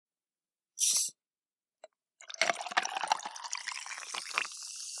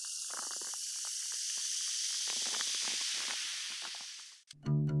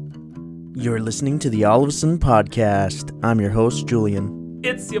You're listening to the Olivison Podcast. I'm your host, Julian.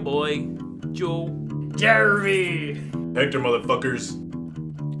 It's your boy, Joe Jeremy. Hector, motherfuckers.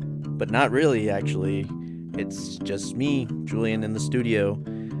 But not really, actually. It's just me, Julian, in the studio.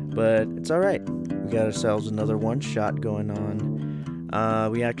 But it's alright. We got ourselves another one-shot going on.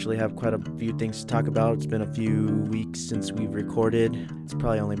 We actually have quite a few things to talk about. It's been a few weeks since we've recorded. It's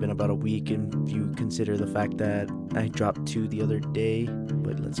probably only been about a week if you consider the fact that I dropped 2 the other day.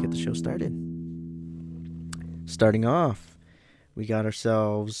 But let's get the show started. Starting off, we got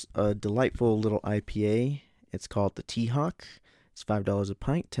ourselves a delightful little IPA. It's called the T-Hawk. It's $5 a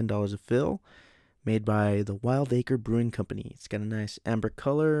pint, $10 a fill. Made by the Wild Acre Brewing Company. It's got a nice amber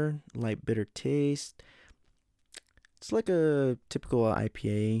color, light bitter taste. It's like a typical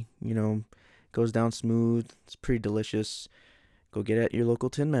IPA, goes down smooth. It's pretty delicious. Go get it at your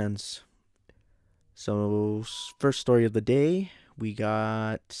local Tin Man's. So, first story of the day, we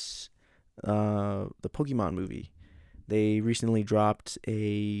got the Pokemon movie. They recently dropped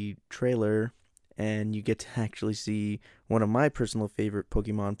a trailer, and you get to actually see one of my personal favorite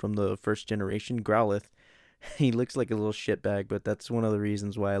Pokemon from the first generation, Growlithe. He looks like a little shitbag, but that's one of the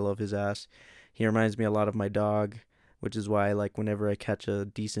reasons why I love his ass. He reminds me a lot of my dog, which is why, whenever I catch a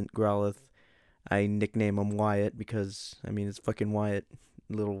decent Growlithe, I nickname him Wyatt, because, it's fucking Wyatt.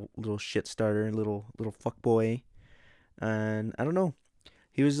 Little shit starter, little fuckboy. And, I don't know.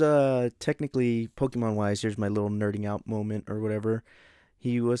 He was, technically, Pokemon-wise, here's my little nerding out moment or whatever.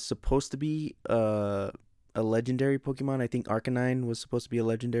 He was supposed to be, a legendary Pokemon. I think Arcanine was supposed to be a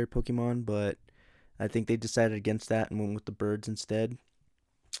legendary Pokemon, but I think they decided against that and went with the birds instead.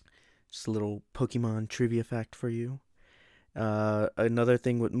 Just a little Pokemon trivia fact for you. Another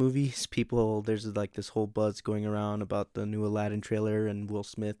thing with movies, there's this whole buzz going around about the new Aladdin trailer and Will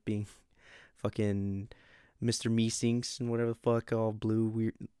Smith being fucking Mr. Meesinks and whatever the fuck, all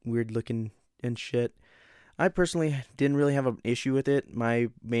blue, weird looking and shit. I personally didn't really have an issue with it. My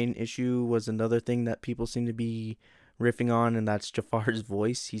main issue was another thing that people seem to be riffing on, and that's Jafar's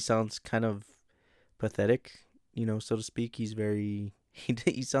voice. He sounds kind of pathetic, so to speak. He's very...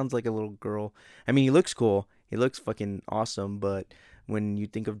 He sounds like a little girl. He looks cool. He looks fucking awesome, but when you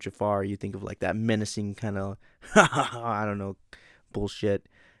think of Jafar, you think of that menacing kind of, I don't know, bullshit.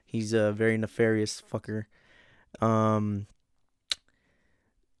 He's a very nefarious fucker.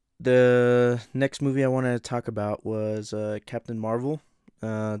 The next movie I wanted to talk about was Captain Marvel.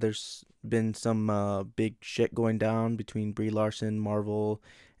 There's been some big shit going down between Brie Larson, Marvel,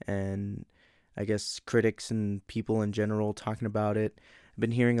 and I guess critics and people in general talking about it. I've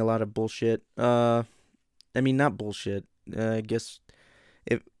been hearing a lot of bullshit. Not bullshit. I guess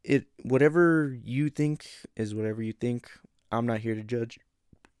whatever you think is whatever you think. I'm not here to judge.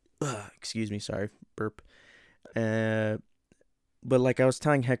 Excuse me, sorry, burp. But like I was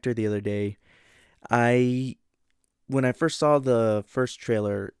telling Hector the other day, when I first saw the first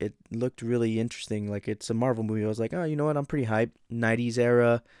trailer, it looked really interesting. Like, it's a Marvel movie. I was like, oh, you know what? I'm pretty hyped. 90s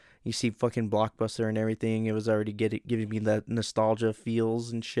era. You see fucking Blockbuster and everything. It was already giving me that nostalgia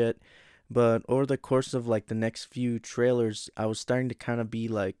feels and shit. But over the course of the next few trailers, I was starting to kind of be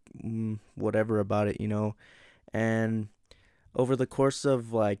whatever about it, And over the course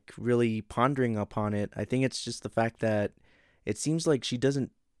of really pondering upon it, I think it's just the fact that it seems like she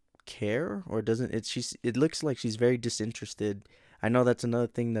doesn't care, or doesn't. It looks like she's very disinterested. I know that's another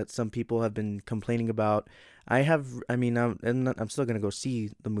thing that some people have been complaining about. I'm still gonna go see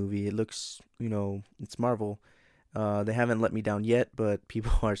the movie. It looks, it's Marvel. They haven't let me down yet, but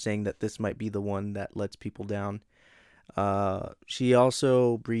people are saying that this might be the one that lets people down. She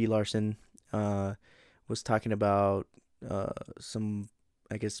also, Brie Larson, was talking about some,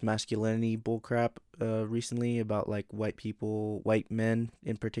 I guess, masculinity bullcrap recently about white men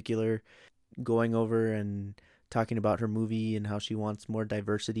in particular, going over and talking about her movie and how she wants more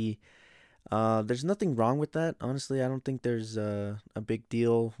diversity. There's nothing wrong with that. Honestly, I don't think there's a big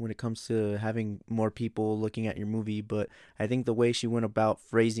deal when it comes to having more people looking at your movie, but I think the way she went about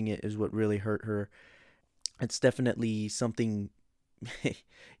phrasing it is what really hurt her. It's definitely something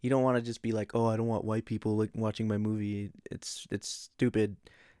you don't want to just be like, oh, I don't want white people watching my movie. It's stupid.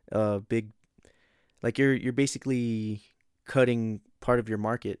 You're basically cutting part of your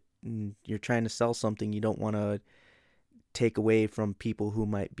market, and you're trying to sell something. You don't want to take away from people who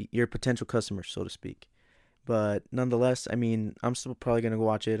might be your potential customers, so to speak. But nonetheless, I'm still probably gonna go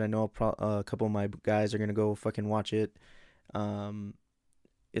watch it. I know a couple of my guys are gonna go fucking watch it.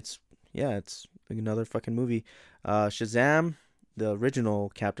 It's another fucking movie. Shazam, the original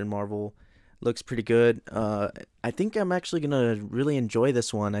Captain Marvel, looks pretty good. I think I'm actually gonna really enjoy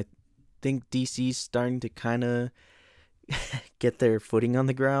this one. I think DC's starting to kind of get their footing on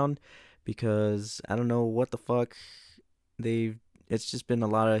the ground, because I don't know what the fuck they've. It's just been a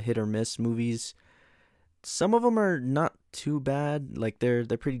lot of hit or miss movies. Some of them are not too bad. Like they're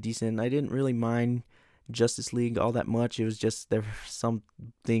pretty decent. I didn't really mind Justice League all that much. It was just there were some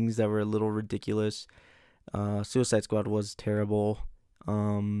things that were a little ridiculous. Suicide Squad was terrible.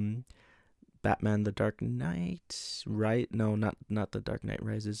 Um, Batman: The Dark Knight, right? No, not The Dark Knight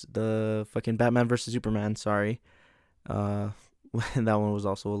Rises. The fucking Batman versus Superman. Sorry. Uh, that one was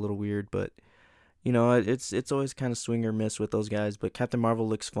also a little weird, but it's always kind of swing or miss with those guys. But Captain Marvel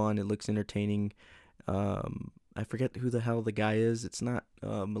looks fun. It looks entertaining. I forget who the hell the guy is. It's not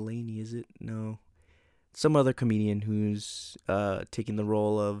Mulaney, is it? No, some other comedian who's taking the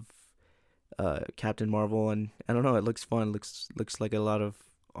role of Captain Marvel, and I don't know. It looks fun. Looks like a lot of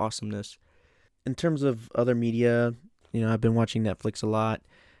awesomeness. In terms of other media, I've been watching Netflix a lot.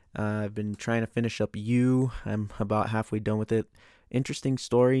 I've been trying to finish up You. I'm about halfway done with it. Interesting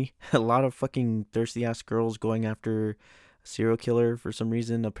story. A lot of fucking thirsty ass girls going after a serial killer for some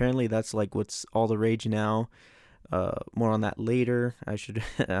reason. Apparently, that's like what's all the rage now. More on that later. I should.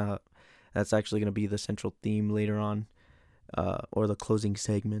 That's actually going to be the central theme later on, or the closing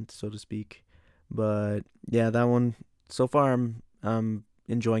segment, so to speak. But yeah, that one so far I'm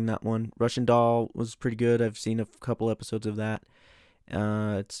enjoying that one. Russian Doll was pretty good. I've seen a couple episodes of that.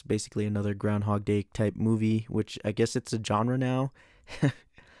 It's basically another Groundhog Day type movie, which I guess it's a genre now.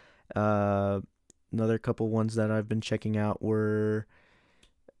 uh, Another couple ones that I've been checking out were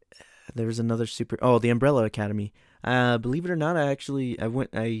there was another The Umbrella Academy. Believe it or not,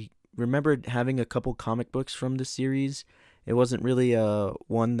 I remembered having a couple comic books from the series. It wasn't really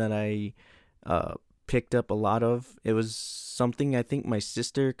one that I picked up a lot of. It was something I think my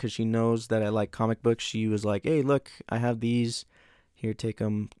sister, because she knows that I like comic books, she was like, "Hey, look, I have these. Here, take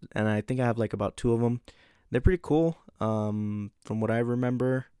them." And I think I have like about two of them. They're pretty cool, from what I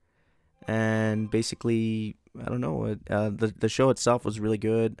remember. And basically, I don't know. The show itself was really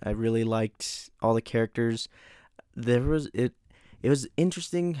good. I really liked all the characters. There was it. It was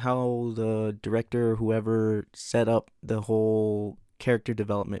interesting how the director, or whoever, set up the whole character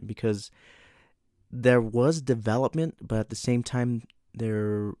development, because there was development, but at the same time,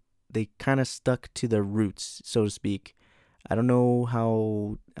 they kind of stuck to their roots, so to speak. I don't know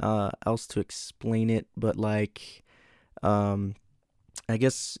how else to explain it, but like, um, I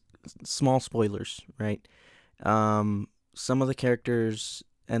guess small spoilers, right? Some of the characters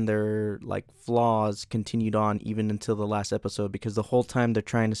and their like flaws continued on even until the last episode, because the whole time they're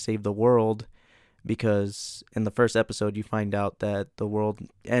trying to save the world, because in the first episode you find out that the world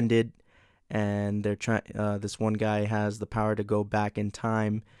ended, and they're trying this one guy has the power to go back in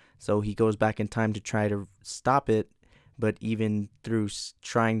time, so he goes back in time to try to stop it, but even through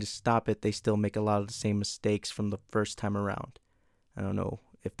trying to stop it, they still make a lot of the same mistakes from the first time around. I don't know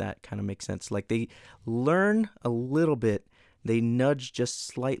if that kind of makes sense. Like they learn a little bit, they nudge just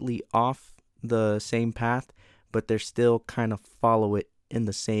slightly off the same path, but they're still kind of follow it in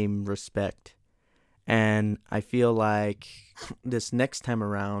the same respect. And I feel like this next time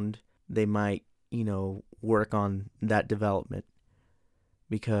around, they might, work on that development,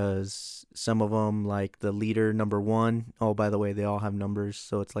 because some of them, like the leader, number one, oh, by the way, they all have numbers.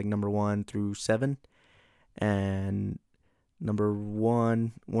 So it's like number 1 through 7. And number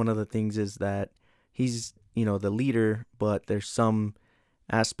one of the things is that he's, the leader, but there's some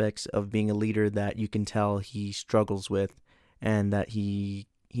aspects of being a leader that you can tell he struggles with, and that he's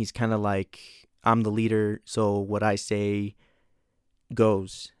kind of like, I'm the leader, so what I say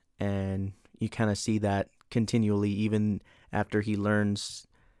goes. And you kind of see that continually, even after he learns,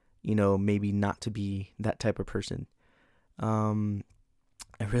 maybe not to be that type of person.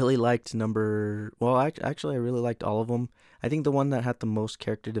 I really liked actually, I really liked all of them. I think the one that had the most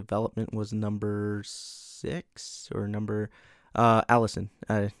character development was number 6, or number Allison.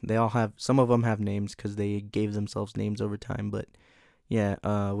 They all have, some of them have names because they gave themselves names over time, but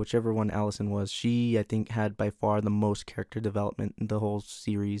yeah, whichever one Allison was, she, I think, had by far the most character development in the whole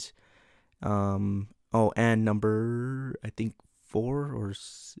series. And number, I think, 4 or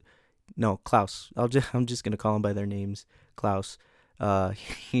no, Klaus. I'm just gonna call him by their names. Klaus. Uh,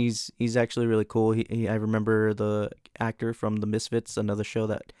 he's actually really cool. I remember the actor from The Misfits, another show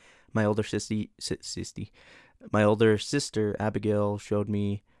that my older my older sister Abigail showed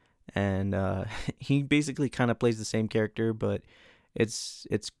me, and he basically kind of plays the same character, but it's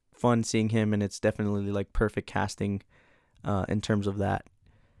fun seeing him, and it's definitely like perfect casting, in terms of that.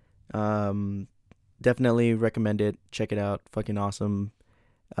 Um, Definitely recommend it. Check it out. Fucking awesome.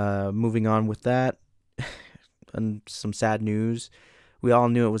 Moving on with that, and some sad news. We all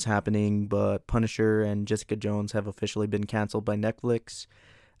knew it was happening, but Punisher and Jessica Jones have officially been canceled by Netflix.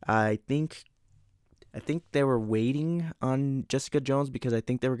 I think they were waiting on Jessica Jones because I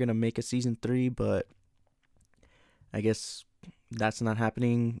think they were gonna make a season 3, but I guess that's not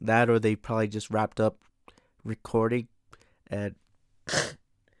happening. That or they probably just wrapped up recording at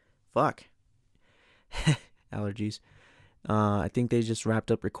fuck allergies. I think they just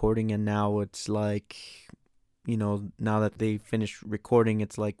wrapped up recording and now it's like, now that they finished recording,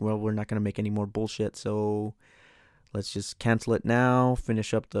 it's like, well, we're not gonna make any more bullshit, so let's just cancel it now,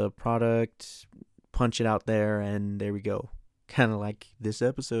 finish up the product, punch it out there, and there we go. Kind of like this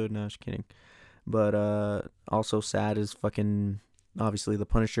episode. No, just kidding. But also sad is fucking obviously The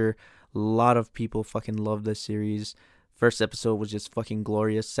Punisher. A lot of people fucking love this series. First episode was just fucking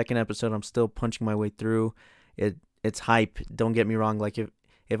glorious. Second episode, I'm still punching my way through. It's hype. Don't get me wrong. Like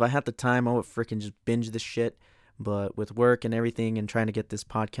if I had the time, I would freaking just binge this shit. But with work and everything, and trying to get this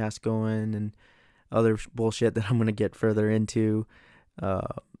podcast going and other bullshit that I'm gonna get further into,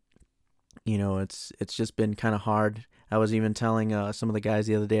 it's just been kind of hard. I was even telling some of the guys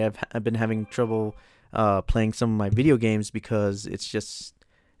the other day I've been having trouble playing some of my video games because it's just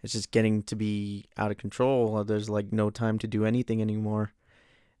getting to be out of control. There's like no time to do anything anymore.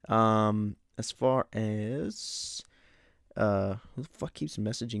 As far as who the fuck keeps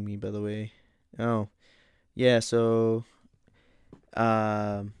messaging me, by the way? Oh, yeah. So,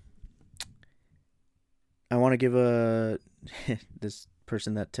 I want to give this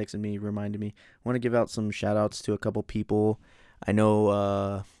person that texted me reminded me. I want to give out some shout outs to a couple people. I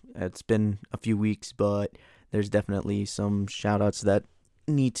know it's been a few weeks, but there's definitely some shout outs that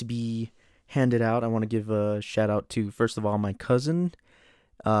need to be handed out. I want to give a shout out to, first of all, my cousin.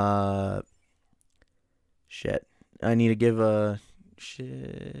 Shit. I need to give a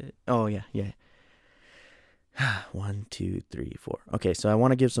shit. Oh, yeah. 1, 2, 3, 4. Okay, so I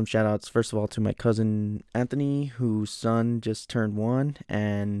want to give some shout outs, first of all, to my cousin Anthony, whose son just turned 1,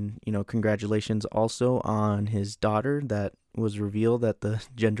 and congratulations also on his daughter that was revealed at the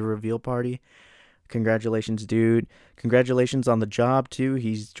gender reveal party. Congratulations, dude. Congratulations on the job too.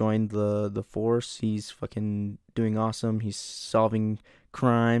 He's joined the force. He's fucking doing awesome. He's solving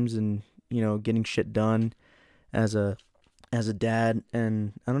crimes and getting shit done as a dad,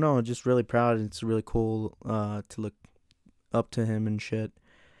 and I don't know, just really proud. It's really cool to look up to him and shit.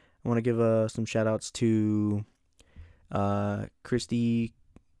 I want to give some shout outs to Christy,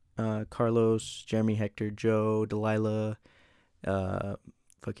 Carlos, Jeremy, Hector, Joe, Delilah,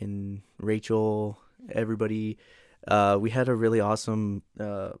 fucking Rachel, everybody. We had a really awesome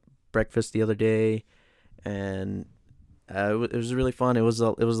breakfast the other day, and it was really fun. It was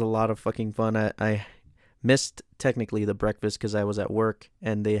a lot of fucking fun. I missed technically the breakfast because I was at work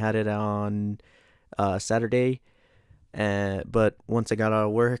and they had it on Saturday. But once I got out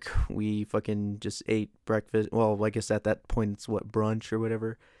of work, we fucking just ate breakfast. Well, I guess at that point it's brunch or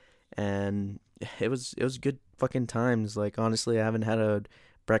whatever. And it was good fucking times. Like, honestly, I haven't had a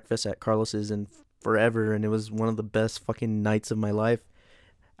breakfast at Carlos's in forever, and it was one of the best fucking nights of my life.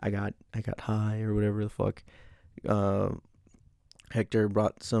 I got high or whatever the fuck. Hector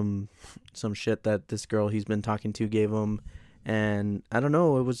brought some shit that this girl he's been talking to gave him, and I don't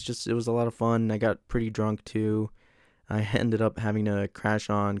know, it was a lot of fun. I got pretty drunk too. I ended up having to crash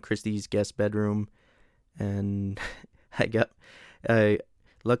on Christy's guest bedroom, and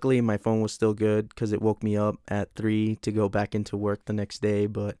luckily my phone was still good because it woke me up at 3 to go back into work the next day,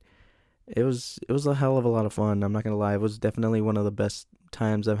 but it was a hell of a lot of fun. I'm not gonna lie, it was definitely one of the best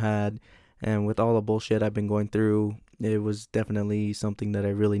times I've had, and with all the bullshit I've been going through, it was definitely something that I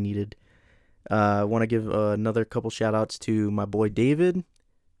really needed. I want to give another couple shout outs to my boy David,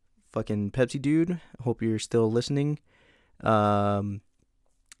 fucking Pepsi dude. Hope you're still listening.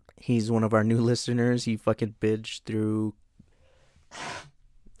 He's one of our new listeners. He fucking binged through.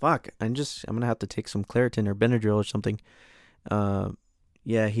 Fuck, I'm gonna have to take some Claritin or Benadryl or something.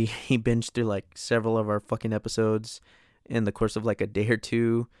 Yeah, he binged through like several of our fucking episodes in the course of like a day or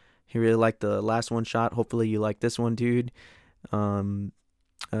two. He really liked the last one shot. Hopefully you like this one, dude.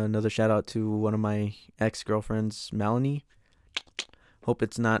 Another shout out to one of my ex-girlfriends, Melanie. Hope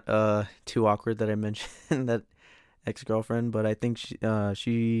it's not too awkward that I mentioned that ex-girlfriend, but I think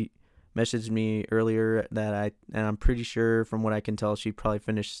she messaged me earlier and I'm pretty sure from what I can tell she probably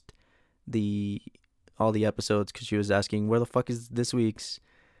finished all the episodes because she was asking where the fuck is this week's,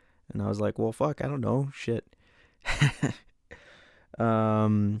 and I was like, well, fuck, I don't know, shit.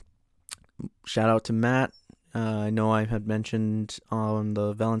 Shout out to Matt. I know I had mentioned on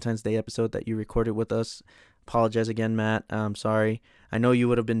the Valentine's Day episode that you recorded with us. Apologize again, Matt. I'm sorry. I know you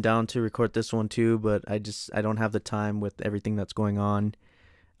would have been down to record this one too, but I don't have the time with everything that's going on,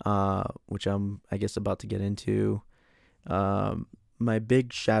 which I'm, I guess, about to get into. my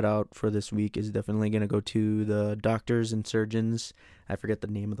big shout out for this week is definitely gonna go to the doctors and surgeons. I forget the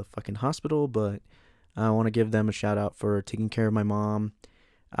name of the fucking hospital, but I want to give them a shout out for taking care of my mom.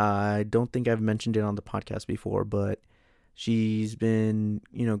 I don't think I've mentioned it on the podcast before, but she's been,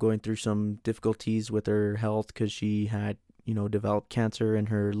 going through some difficulties with her health because she had, developed cancer in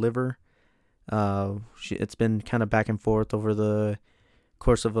her liver. It's been kind of back and forth over the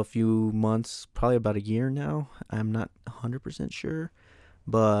course of a few months, probably about a year now. I'm not 100% sure,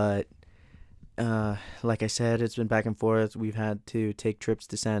 but like I said, it's been back and forth. We've had to take trips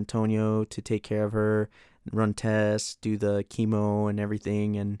to San Antonio to take care of her, run tests, do the chemo and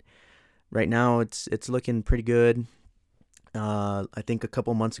everything. And right now, it's looking pretty good. I think a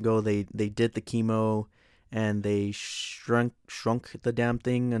couple months ago they did the chemo, and they shrunk the damn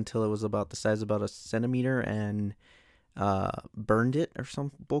thing until it was about the size of about a centimeter, and burned it or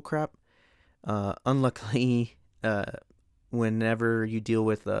some bullcrap. Unluckily, whenever you deal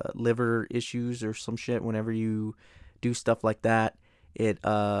with liver issues or some shit, whenever you do stuff like that, it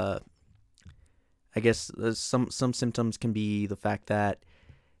I guess some symptoms can be the fact that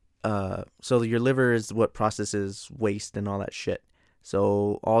so your liver is what processes waste and all that shit.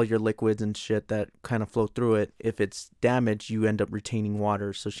 So all your liquids and shit that kind of flow through it, if it's damaged, you end up retaining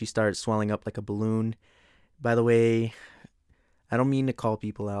water. So she started swelling up like a balloon. By the way, I don't mean to call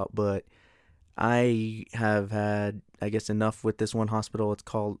people out, but I have had, I guess, enough with this one hospital. It's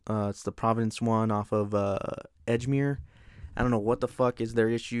called, it's the Providence one off of Edgemere. I don't know what the fuck is their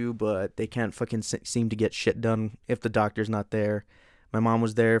issue, but they can't fucking seem to get shit done if the doctor's not there. My mom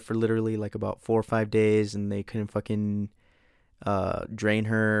was there for literally like about 4 or 5 days, and they couldn't fucking drain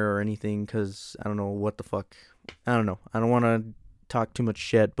her or anything because I don't know what the fuck. I don't know. I don't want to talk too much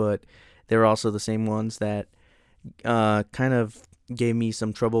shit, but they're also the same ones that kind of gave me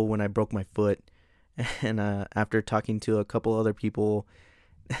some trouble when I broke my foot. And after talking to a couple other people,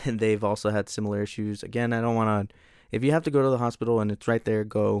 they've also had similar issues. Again, I don't want to. If you have to go to the hospital and it's right there,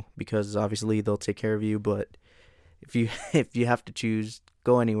 go, because obviously they'll take care of you. But if you have to choose,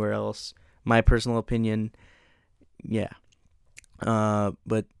 go anywhere else. My personal opinion, yeah.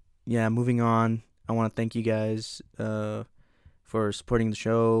 But yeah, moving on. I want to thank you guys for supporting the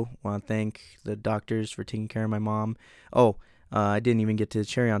show. I want to thank the doctors for taking care of my mom. Oh, I didn't even get to the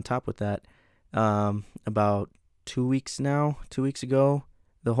cherry on top with that. About 2 weeks ago,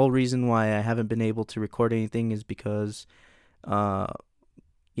 the whole reason why I haven't been able to record anything is because, a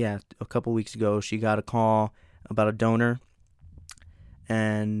couple weeks ago, she got a call about a donor,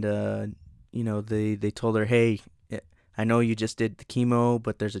 and, they told her, hey, I know you just did the chemo,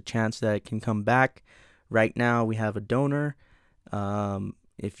 but there's a chance that it can come back. Right now, we have a donor.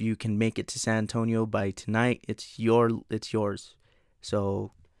 If you can make it to San Antonio by tonight, it's yours.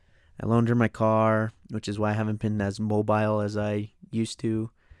 So I loaned her my car, which is why I haven't been as mobile as I used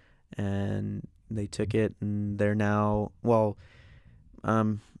to. And they took it, and they're now,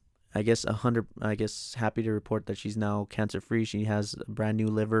 I guess happy to report that she's now cancer free. She has a brand new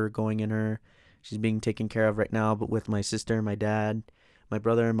liver going in her. She's being taken care of right now, but with my sister, my dad, my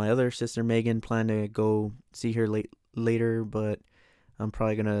brother, and my other sister Megan plan to go see her later, but I'm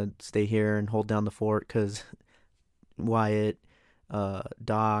probably gonna stay here and hold down the fort because Wyatt,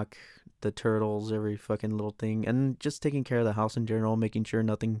 Doc, the turtles, every fucking little thing, and just taking care of the house in general, making sure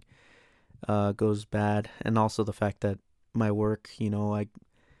nothing goes bad, and also the fact that my work, I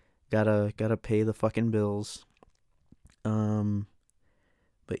gotta pay the fucking bills.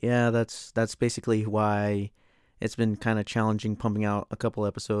 But yeah, that's basically why it's been kind of challenging pumping out a couple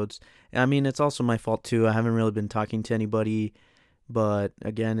episodes. I mean, it's also my fault too. I haven't really been talking to anybody, but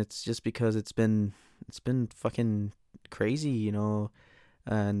again, it's just because it's been fucking crazy,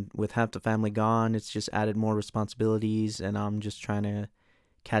 and with half the family gone, it's just added more responsibilities, and I'm just trying to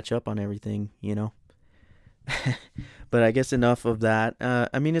catch up on everything. But I guess enough of that.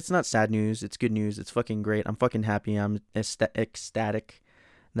 I mean, it's not sad news. It's good news. It's fucking great. I'm fucking happy. I'm ecstatic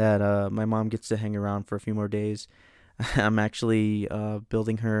that my mom gets to hang around for a few more days. I'm actually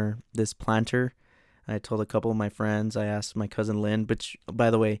building her this planter. I told a couple of my friends. I asked my cousin Lynn, but by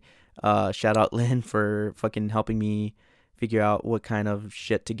the way, shout out Lynn for fucking helping me figure out what kind of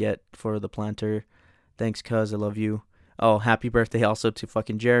shit to get for the planter. Thanks, cuz. I love you. Oh, happy birthday also to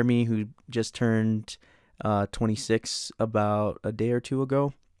fucking Jeremy, who just turned 26 about a day or two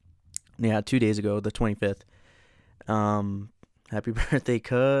ago. Yeah, 2 days ago, the 25th. Happy birthday,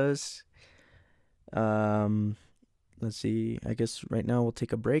 cuz. Let's see. I guess right now we'll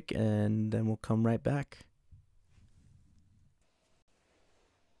take a break, and then we'll come right back.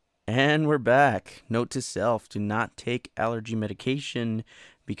 And we're back. Note to self, do not take allergy medication,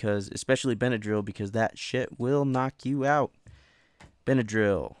 especially Benadryl, because that shit will knock you out.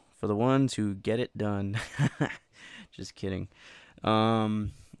 Benadryl for the ones who get it done. Just kidding.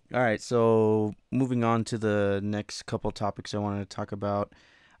 All right, so moving on to the next couple topics I wanted to talk about.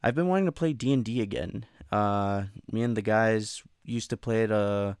 I've been wanting to play D&D again. Me and the guys used to play it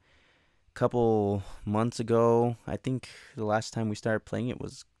a couple months ago. I think the last time we started playing it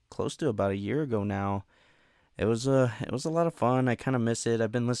was close to about a year ago now. It was a lot of fun. I kind of miss it.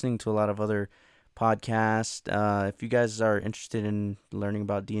 I've been listening to a lot of other podcasts. If you guys are interested in learning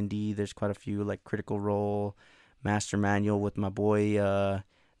about D&D, there's quite a few like Critical Role, Master Manual with my boy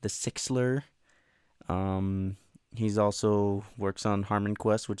the Sixler. He's also works on Harmon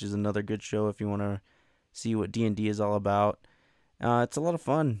Quest, which is another good show if you want to see what D&D is all about. It's a lot of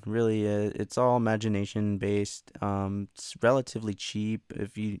fun, really. It's all imagination based. It's relatively cheap.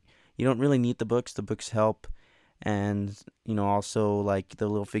 If you don't really need the books. The books help, and also like the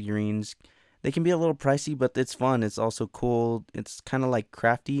little figurines. They can be a little pricey, but it's fun. It's also cool. It's kind of like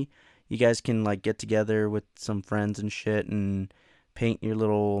crafty. You guys can like get together with some friends and shit and paint your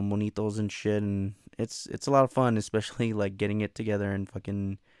little monitos and shit, and it's a lot of fun, especially like getting it together and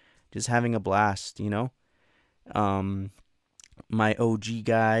fucking just having a blast. Um, my OG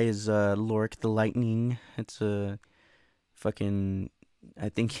guy is Lorik the Lightning. It's a fucking I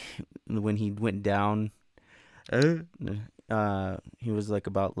think when he went down, uh, he was like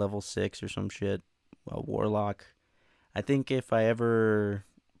about level 6 or some shit. A warlock. I think if I ever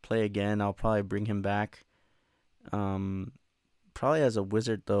play again, I'll probably bring him back. Um, Probably as a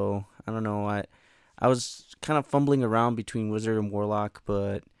wizard though. I don't know. I was kind of fumbling around between wizard and warlock,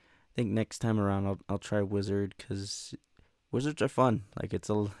 but I think next time around I'll try wizard because wizards are fun. Like it's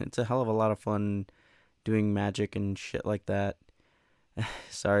a hell of a lot of fun doing magic and shit like that.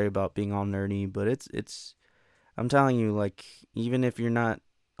 Sorry about being all nerdy, but it's I'm telling you, like even if you're not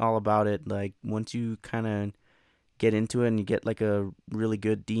all about it, like once you kind of get into it and you get like a really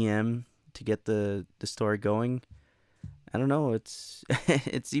good DM to get the story going, I don't know, it's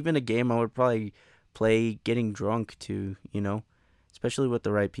it's even a game I would probably play getting drunk too, especially with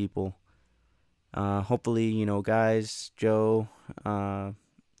the right people. Hopefully, guys, uh,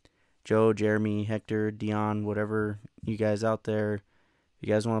 Joe, Jeremy, Hector, Dion, whatever you guys out there, if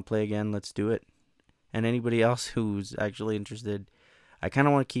you guys want to play again, let's do it. And anybody else who's actually interested, I kind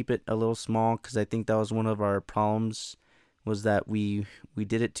of want to keep it a little small because I think that was one of our problems was that we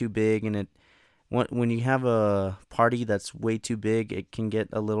did it too big, and it when you have a party that's way too big, it can get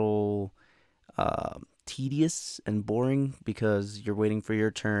a little tedious and boring because you're waiting for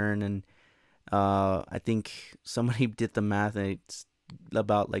your turn, and I think somebody did the math and it's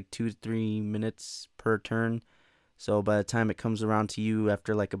about like 2 to 3 minutes per turn. So by the time it comes around to you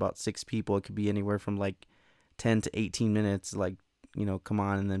after like about 6 people, it could be anywhere from like 10 to 18 minutes. Like, come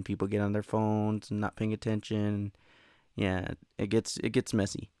on, and then people get on their phones and not paying attention. Yeah, it gets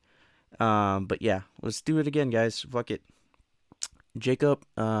messy. But yeah, let's do it again, guys. Fuck it.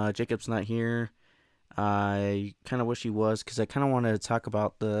 Jacob's not here. I kind of wish he was because I kind of wanted to talk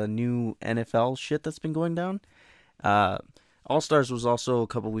about the new NFL shit that's been going down. Uh, All Stars was also a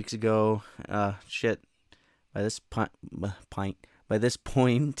couple weeks ago. Shit. By this by this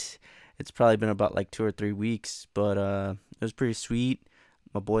point, it's probably been about like 2 or 3 weeks. But it was pretty sweet.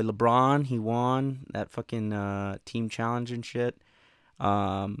 My boy LeBron, he won that fucking team challenge and shit.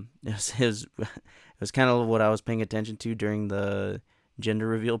 It was kind of what I was paying attention to during the gender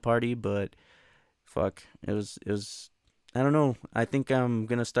reveal party, but fuck, it was. I don't know. I think I'm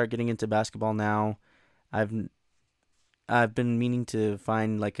gonna start getting into basketball now. I've I've been meaning to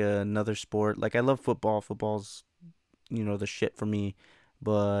find like another sport. Like I love football. Football's the shit for me,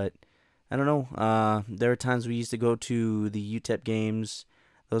 but I don't know. There were times we used to go to the UTEP games.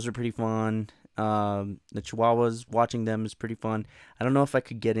 Those are pretty fun. The Chihuahuas, watching them is pretty fun. I don't know if I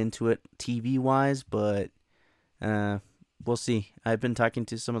could get into it TV wise, but uh, we'll see. I've been talking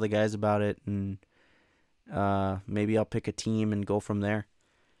to some of the guys about it, and maybe I'll pick a team and go from there.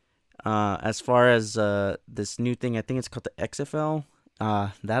 As far as this new thing, I think it's called the XFL.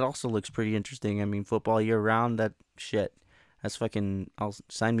 That also looks pretty interesting. I mean, football year round. That shit. That's fucking. I'll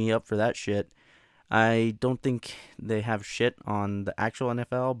sign me up for that shit. I don't think they have shit on the actual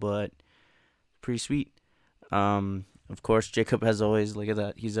NFL, but pretty sweet. Of course, Jacob has always look at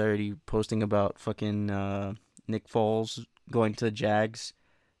that. He's already posting about fucking Nick Foles going to the Jags.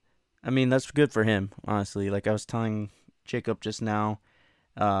 I mean, that's good for him, honestly. Like I was telling Jacob just now,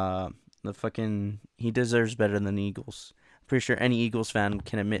 the fucking he deserves better than the Eagles. I'm pretty sure any Eagles fan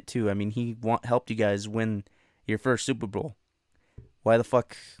can admit too. I mean, helped you guys win your first Super Bowl. Why the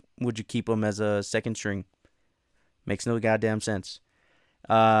fuck would you keep him as a second string? Makes no goddamn sense.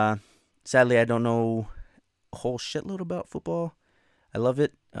 Uh, Sadly, I don't know a whole shitload about football. I love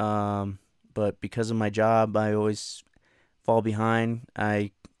it. But because of my job, I always fall behind.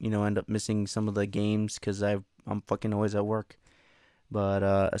 I end up missing some of the games because I'm fucking always at work. But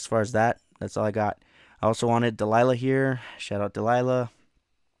as far as that, that's all I got. I also wanted Delilah here. Shout out Delilah.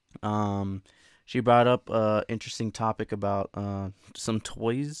 Um, she brought up a interesting topic about some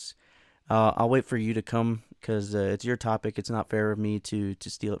toys. I'll wait for you to come because it's your topic. It's not fair of me to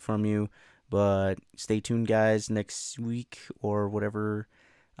steal it from you. But stay tuned, guys. Next week or whatever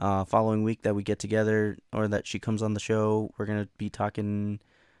following week that we get together or that she comes on the show, we're gonna be talking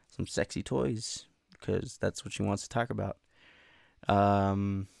some sexy toys because that's what she wants to talk about.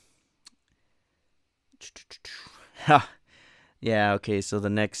 Um, yeah. Okay. So the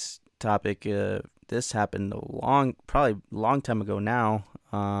next topic. This happened probably a long time ago now.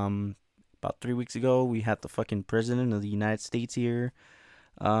 About 3 weeks ago, we had the fucking president of the United States here.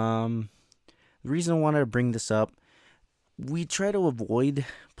 Um, the reason I wanted to bring this up, we try to avoid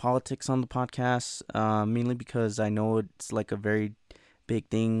politics on the podcast, mainly because I know it's like a very big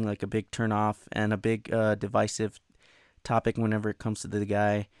thing, like a big turnoff and a big divisive topic whenever it comes to the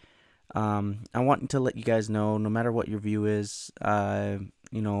guy. I want to let you guys know, no matter what your view is,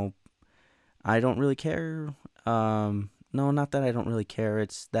 you know, I don't really care. No, not that I don't really care.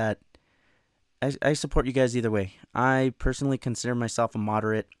 It's that I support you guys either way. I personally consider myself a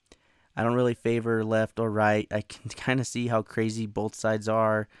moderate. I don't really favor left or right. I can kind of see how crazy both sides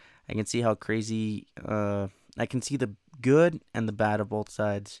are. I can see how crazy. I can see the good and the bad of both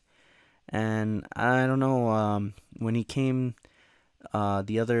sides. And I don't know. When he came,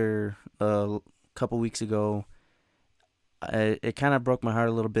 the other couple weeks ago, it kind of broke my heart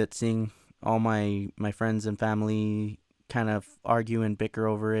a little bit seeing all my friends and family kind of argue and bicker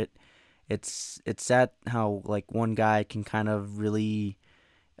over it. It's sad how like one guy can kind of really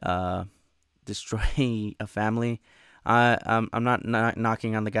uh destroy a family. I'm not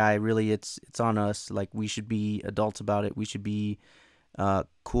knocking on the guy. Really, it's on us. Like we should be adults about it. We should be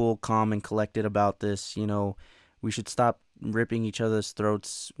cool, calm, and collected about this. We should stop ripping each other's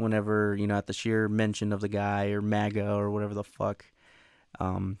throats whenever at the sheer mention of the guy or MAGA or whatever the fuck.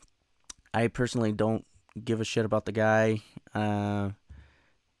 Um, I personally don't give a shit about the guy.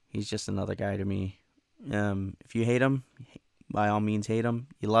 He's just another guy to me. If you hate him, by all means hate him.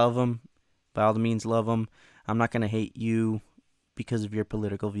 You love him, by all means love him. I'm not gonna hate you because of your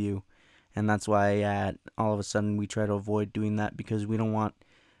political view, and that's why all of a sudden we try to avoid doing that because we don't want.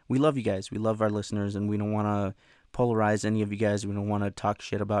 We love you guys. We love our listeners, and we don't want to polarize any of you guys. We don't want to talk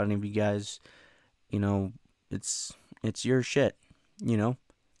shit about any of you guys. It's your shit.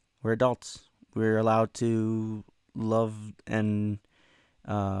 We're adults. We're allowed to love and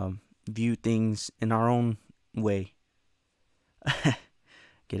view things in our own way.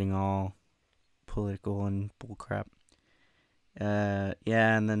 Getting all political and bullcrap. Yeah,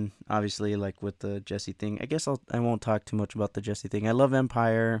 and then obviously like with the Jesse thing, I guess I won't talk too much about the Jesse thing. I love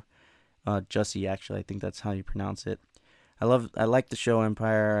Empire. Jesse, actually, I think that's how you pronounce it. I like the show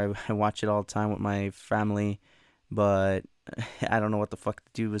Empire. I watch it all the time with my family, but I don't know what the fuck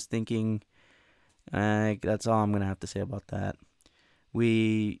the dude was thinking. That's all I'm gonna have to say about that.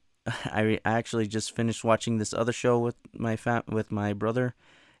 I actually just finished watching this other show with with my brother.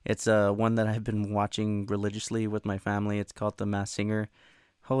 It's one that I've been watching religiously with my family. It's called The Masked Singer.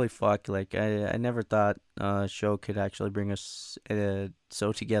 Holy fuck! Like I never thought a show could actually bring us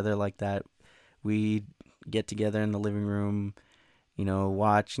so together like that. We get together in the living room,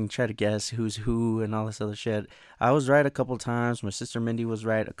 watch and try to guess who's who and all this other shit. I was right a couple times. My sister Mindy was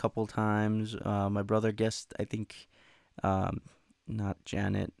right a couple times. My brother guessed, I think, not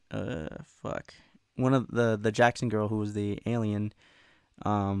Janet. Fuck. One of the Jackson girl who was the alien.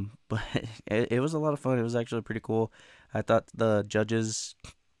 But it was a lot of fun. It was actually pretty cool. I thought the judges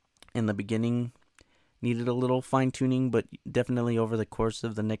in the beginning needed a little fine tuning, but definitely over the course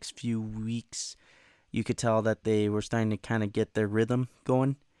of the next few weeks, you could tell that they were starting to kind of get their rhythm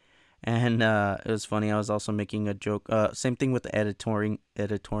going. And it was funny. I was also making a joke. Same thing with the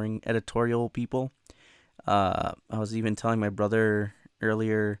editorial people. I was even telling my brother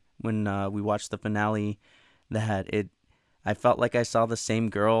earlier when we watched the finale that I felt like I saw the same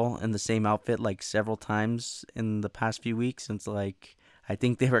girl in the same outfit like several times in the past few weeks. And it's like I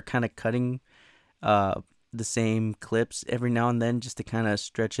think they were kind of cutting the same clips every now and then just to kind of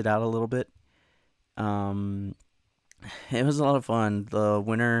stretch it out a little bit. Um, it was a lot of fun. The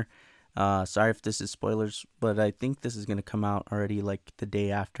winner, sorry if this is spoilers, but I think this is gonna come out already like the day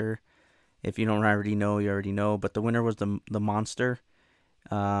after. If you don't already know, you already know. But the winner was the monster.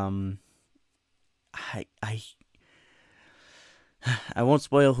 I I won't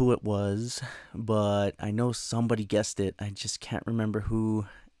spoil who it was, but I know somebody guessed it. I just can't remember who.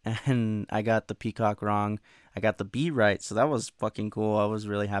 And I got the peacock wrong. I got the bee right, so that was fucking cool. I was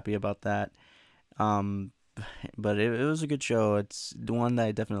really happy about that. Um, but it was a good show. It's the one that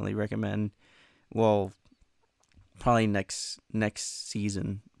I definitely recommend. Well, probably next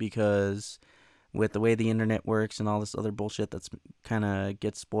season because with the way the internet works and all this other bullshit that's kind of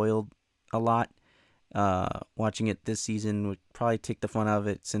gets spoiled a lot. Watching it this season would probably take the fun out of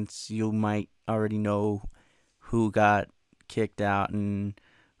it since you might already know who got kicked out and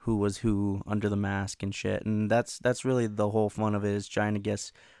who was who under the mask and shit. And that's really the whole fun of it is trying to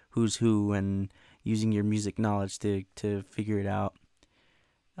guess who's who and using your music knowledge to figure it out.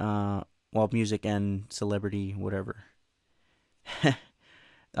 Well, music and celebrity, whatever.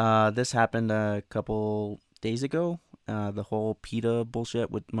 This happened a couple days ago. The whole PETA bullshit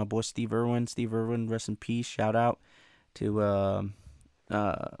with my boy Steve Irwin. Steve Irwin, rest in peace. Shout out to uh,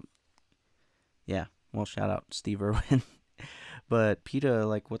 yeah. Well, shout out Steve Irwin. But PETA,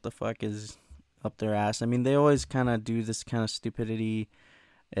 like, what the fuck is up their ass? I mean, they always kind of do this kind of stupidity.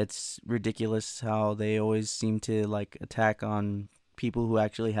 It's ridiculous how they always seem to like attack on people who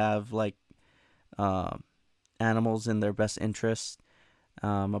actually have like uh, animals in their best interest.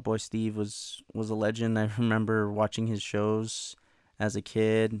 My boy Steve was a legend. I remember watching his shows as a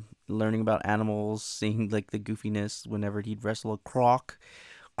kid, learning about animals, seeing like the goofiness whenever he'd wrestle a croc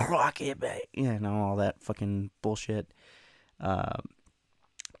it, babe. Yeah, all that fucking bullshit. Uh,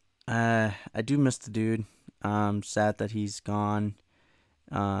 I do miss the dude. I'm sad that he's gone.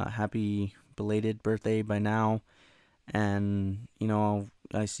 Happy belated birthday by now. And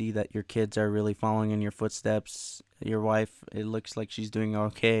I see that your kids are really following in your footsteps. Your wife, it looks like she's doing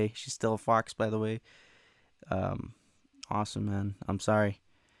okay. She's still a fox, by the way. um Awesome, man. I'm sorry.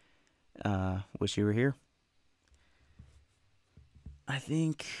 Wish you were here. I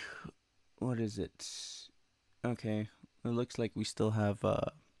think, what is it? Okay, it looks like we still have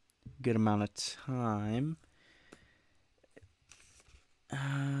a good amount of time.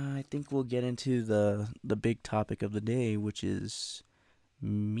 I think we'll get into the big topic of the day, which is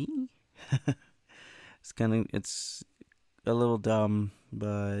me. It's a little dumb,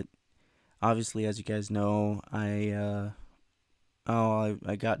 but obviously, as you guys know, I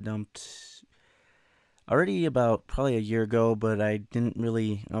got dumped already about probably a year ago, but I didn't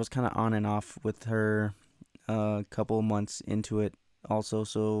really. I was kind of on and off with her a couple months into it, also.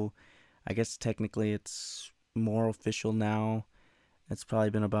 So I guess technically it's more official now. It's probably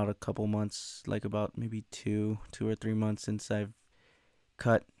been about a couple months, like about maybe 2 or 3 months since I've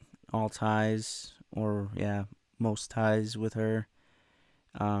cut all ties, or yeah, most ties with her.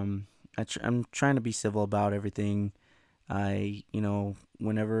 I'm trying to be civil about everything.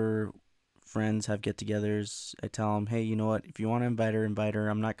 Whenever friends have get-togethers, I tell them, hey, you know what? If you want to invite her, invite her.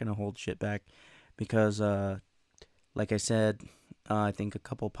 I'm not gonna hold shit back because, like I said, I think a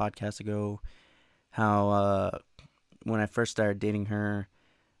couple podcasts ago, how when I first started dating her,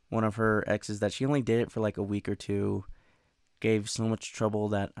 one of her exes that she only dated for like a week or two gave so much trouble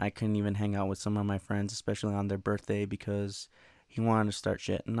that I couldn't even hang out with some of my friends, especially on their birthday, because he wanted to start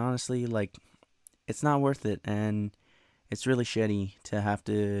shit. And honestly, like, it's not worth it. And it's really shitty to have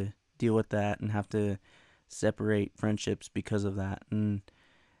to deal with that and have to separate friendships because of that. And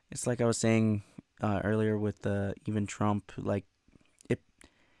it's like I was saying earlier with even Trump, like, it,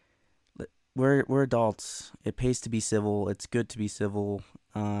 we're adults. It pays to be civil. It's good to be civil.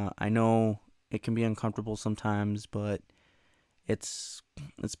 I know it can be uncomfortable sometimes, but it's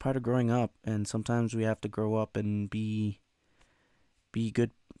part of growing up, and sometimes we have to grow up and be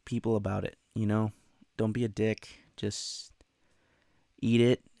good people about it. Don't be a dick. Just eat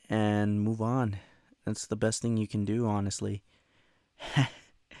it and move on. That's the best thing you can do, honestly.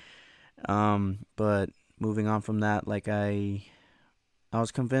 But moving on from that, like I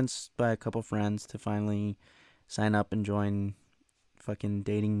was convinced by a couple friends to finally sign up and join fucking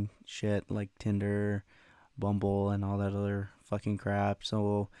dating shit like Tinder, Bumble, and all that other fucking crap.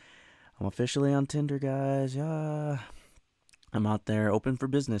 So I'm officially on Tinder, guys. Yeah, I'm out there, open for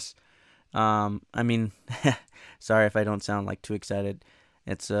business. I mean, sorry if I don't sound like too excited.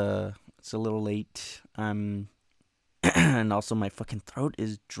 It's a little late. And also my fucking throat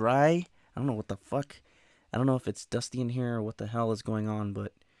is dry. I don't know what the fuck. I don't know if it's dusty in here or what the hell is going on,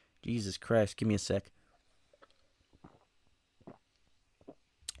 but Jesus Christ, give me a sec.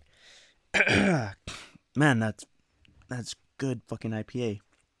 Man, that's good fucking IPA.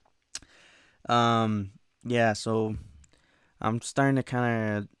 Yeah, so I'm starting to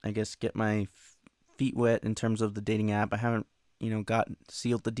kind of, I guess, get my feet wet in terms of the dating app. I haven't, got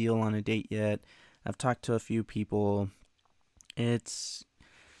sealed the deal on a date yet. I've talked to a few people. It's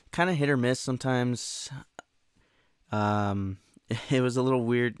kind of hit or miss sometimes. Um, it was a little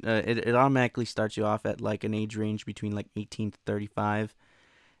weird. It automatically starts you off at like an age range between like 18 to 35.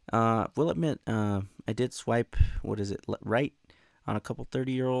 Will admit, I did swipe, what is it, right on a couple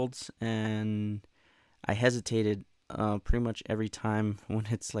 30-year-olds, and I hesitated pretty much every time when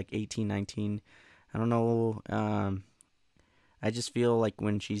it's like 18, 19. I don't know. I just feel like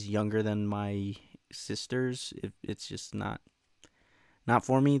when she's younger than my sisters, it's just not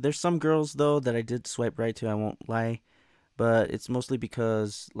for me. There's some girls though that I did swipe right to. I won't lie, but it's mostly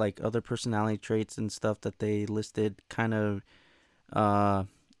because like other personality traits and stuff that they listed kind of, uh,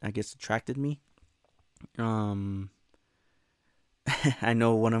 I guess attracted me. Um, I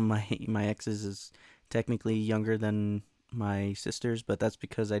know one of my exes is technically younger than my sisters, but that's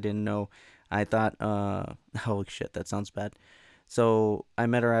because I didn't know. I thought, oh shit, that sounds bad. So I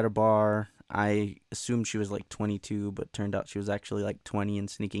met her at a bar. I assumed she was like 22, but turned out she was actually like 20 and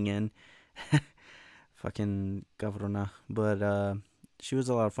sneaking in. Fucking cabrona. But she was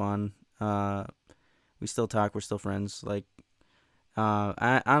a lot of fun. We still talk. We're still friends. Like,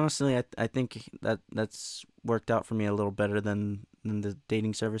 I honestly, I think that's worked out for me a little better than the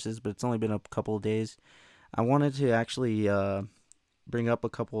dating services. But it's only been a couple of days. I wanted to actually bring up a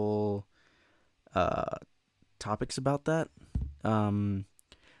couple uh topics about that. Um,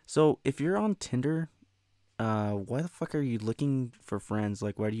 so if you're on Tinder, why the fuck are you looking for friends?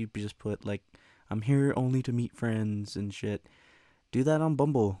 Like, why do you just put like, I'm here only to meet friends and shit? Do that on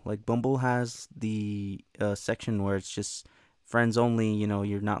Bumble. Like, Bumble has the section where it's just friends only. You know,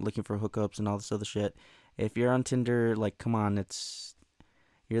 you're not looking for hookups and all this other shit. If you're on Tinder, like, come on,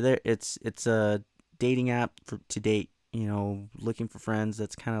 you're there. It's a dating app to date. You know, looking for friends.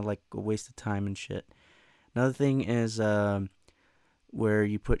 That's kind of like a waste of time and shit. Another thing is where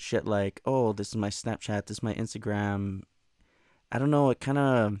you put shit like, oh, this is my Snapchat, this is my Instagram. I don't know. It kind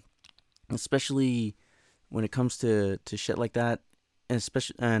of, especially when it comes to shit like that, and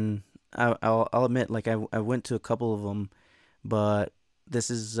especially, and I'll admit, like I went to a couple of them, but this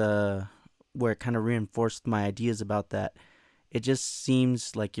is where it kind of reinforced my ideas about that. It just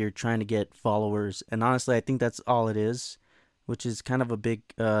seems like you're trying to get followers, and honestly, I think that's all it is, which is kind of a big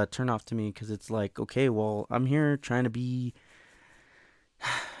turnoff to me because it's like, okay, well, I'm here trying to be,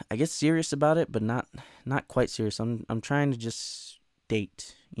 I guess, serious about it, but not quite serious. I'm trying to just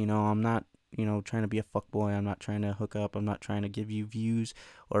date. You know, I'm not, trying to be a fuckboy. I'm not trying to hook up. I'm not trying to give you views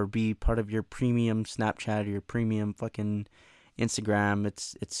or be part of your premium Snapchat or your premium fucking Instagram.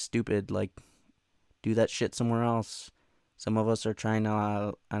 It's stupid. Like, do that shit somewhere else. Some of us are trying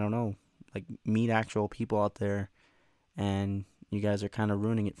to, I don't know, like meet actual people out there, and you guys are kind of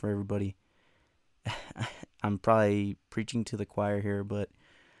ruining it for everybody. I'm probably preaching to the choir here, but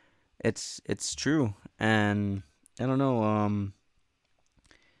it's true. And I don't know.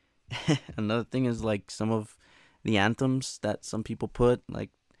 Another thing is like some of the anthems that some people put, like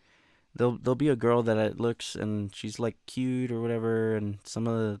there'll be a girl that it looks and she's like cute or whatever, and some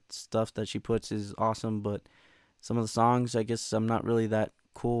of the stuff that she puts is awesome, but some of the songs I guess I'm not really that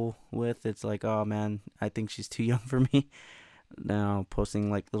cool with. It's like, oh man, I think she's too young for me. Now posting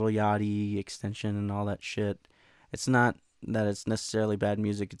like Little Yachty extension and all that shit. It's not that it's necessarily bad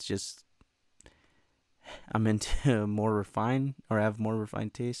music. It's just I'm into more refined, or have more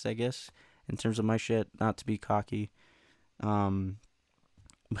refined taste, I guess, in terms of my shit. Not to be cocky, um,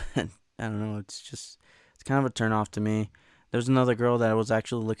 but I don't know. It's kind of a turn off to me. There's another girl that I was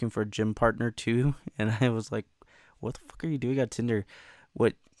actually looking for a gym partner too, and I was like, "What the fuck are you doing on Tinder?"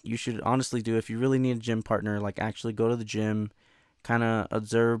 What you should honestly do if you really need a gym partner, like actually go to the gym, kind of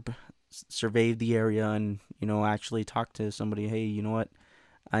observe, survey the area, and actually talk to somebody. Hey, you know what?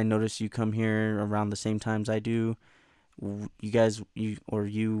 I notice you come here around the same times I do. You guys,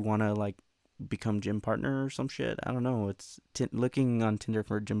 you want to like become gym partner or some shit? I don't know. Looking on Tinder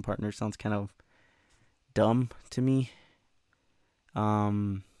for a gym partner sounds kind of dumb to me.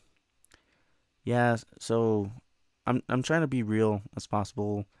 Um, yeah. So I'm trying to be real as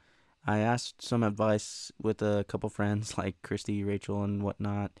possible. I asked some advice with a couple friends like Christy, Rachel, and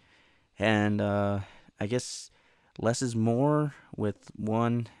whatnot, and I guess less is more with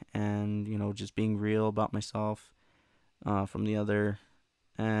one, and just being real about myself from the other,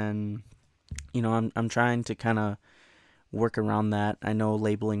 and I'm trying to kind of work around that. I know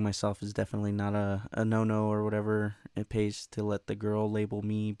labeling myself is definitely not a no no or whatever. It pays to let the girl label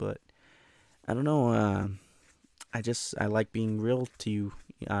me, but I don't know. I like being real to you.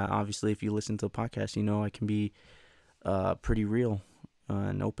 Obviously, if you listen to a podcast, I can be pretty real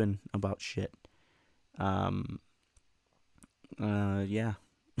and open about shit. Um, yeah.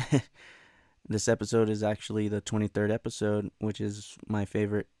 This episode is actually the 23rd episode, which is my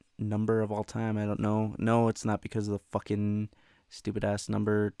favorite number of all time. I don't know. No, it's not because of the fucking stupid ass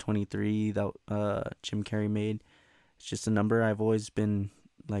number 23 that Jim Carrey made. It's just a number I've always been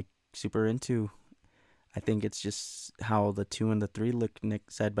like super into. I think it's just how the 2 and the 3 look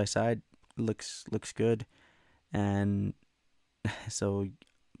side by side. Looks good. And so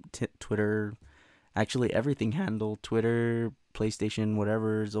Twitter, actually everything handle, Twitter, PlayStation,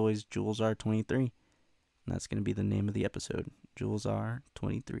 whatever, is always Jules R23. And that's going to be the name of the episode. Jules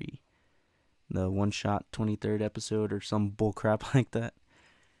R23. The one shot 23rd episode or some bullcrap like that.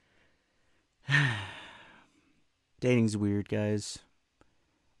 Dating's weird, guys.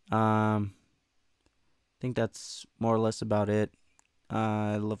 I think that's more or less about it.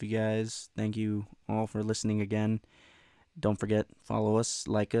 I love you guys. Thank you all for listening again. Don't forget, follow us,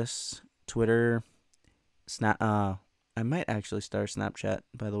 like us, Twitter, I might actually start Snapchat,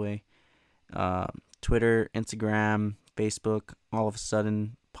 by the way. Twitter, Instagram, Facebook, all of a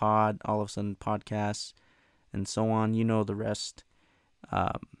sudden podcasts, and so on. You know the rest.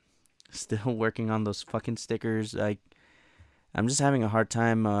 Still working on those fucking stickers. I'm just having a hard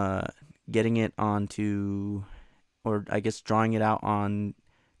time getting it onto, or I guess drawing it out on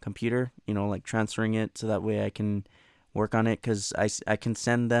computer, like transferring it so that way I can work on it, because I can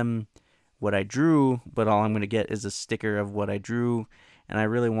send them what I drew, but all I'm going to get is a sticker of what I drew, and I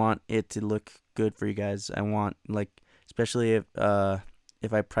really want it to look good for you guys. I want, especially if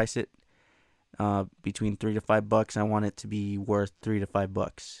I price it between $3 to $5, I want it to be worth $3 to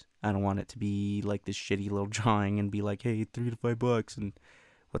 $5. I don't want it to be like this shitty little drawing and be like, hey, $3 to $5, and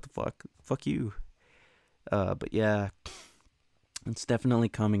what the fuck you. But yeah, it's definitely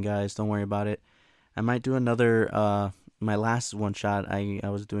coming, guys. Don't worry about it. I might do another, my last one shot, I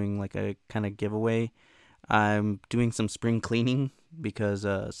was doing like a kind of giveaway. I'm doing some spring cleaning because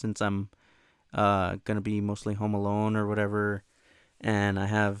since I'm gonna be mostly home alone or whatever, and I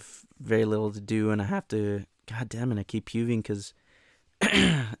have very little to do, and I have to, god damn it, I keep puking because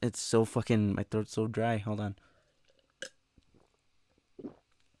it's so fucking, my throat's so dry. Hold on.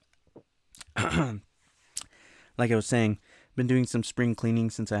 Like I was saying, been doing some spring cleaning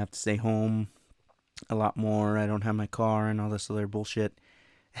since I have to stay home a lot more. I don't have my car and all this other bullshit.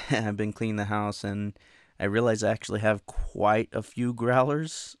 I've been cleaning the house, and I realize I actually have quite a few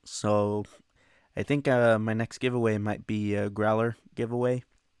growlers. So I think my next giveaway might be a growler giveaway,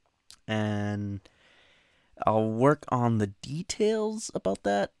 and I'll work on the details about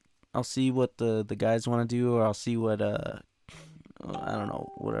that. I'll see what the guys want to do, or I'll see what I don't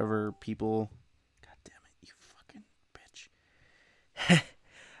know, whatever people. God damn it, you fucking bitch.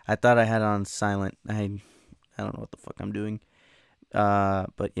 I thought I had it on silent. I don't know what the fuck I'm doing.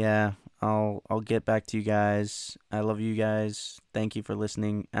 But yeah, I'll get back to you guys. I love you guys. Thank you for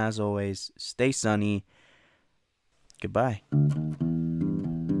listening. As always, stay sunny. Goodbye.